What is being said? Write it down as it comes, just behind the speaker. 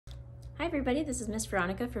Hi everybody, this is Miss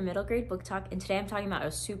Veronica from Middle Grade Book Talk, and today I'm talking about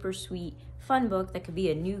a super sweet, fun book that could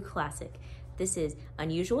be a new classic. This is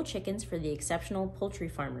Unusual Chickens for the Exceptional Poultry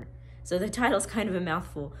Farmer. So the title's kind of a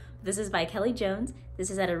mouthful. This is by Kelly Jones.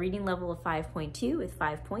 This is at a reading level of 5.2 with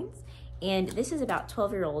 5 points. And this is about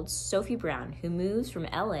 12-year-old Sophie Brown, who moves from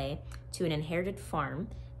LA to an inherited farm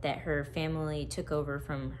that her family took over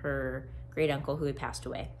from her great uncle who had passed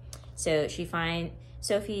away. So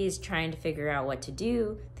Sophie is trying to figure out what to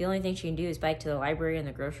do. The only thing she can do is bike to the library and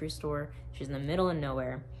the grocery store. She's in the middle of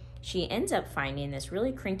nowhere. She ends up finding this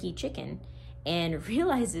really cranky chicken and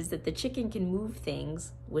realizes that the chicken can move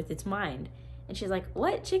things with its mind. And she's like,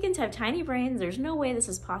 what? Chickens have tiny brains? There's no way this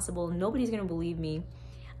is possible. Nobody's gonna believe me.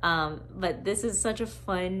 But this is such a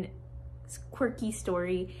fun, quirky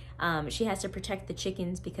story. She has to protect the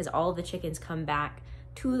chickens because all the chickens come back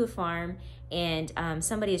to the farm, and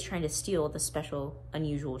somebody is trying to steal the special,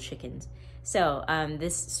 unusual chickens. So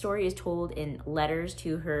this story is told in letters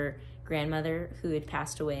to her grandmother who had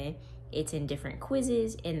passed away. It's in different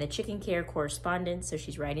quizzes, in the chicken care correspondence. So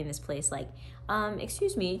she's writing this place like,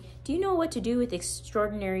 excuse me, do you know what to do with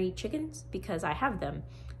extraordinary chickens? Because I have them.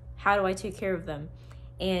 How do I take care of them?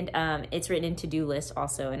 And it's written in to-do lists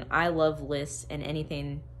also, and I love lists and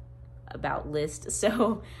anything about lists,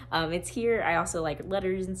 so it's here. I also like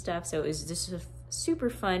letters and stuff, so it was just a super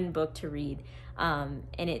fun book to read, and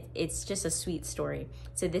it's just a sweet story.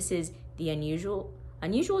 So this is the Unusual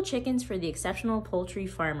Chickens for the Exceptional Poultry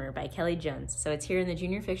Farmer by Kelly Jones. So it's here in the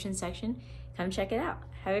junior fiction section. Come check it out.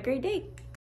 Have a great day.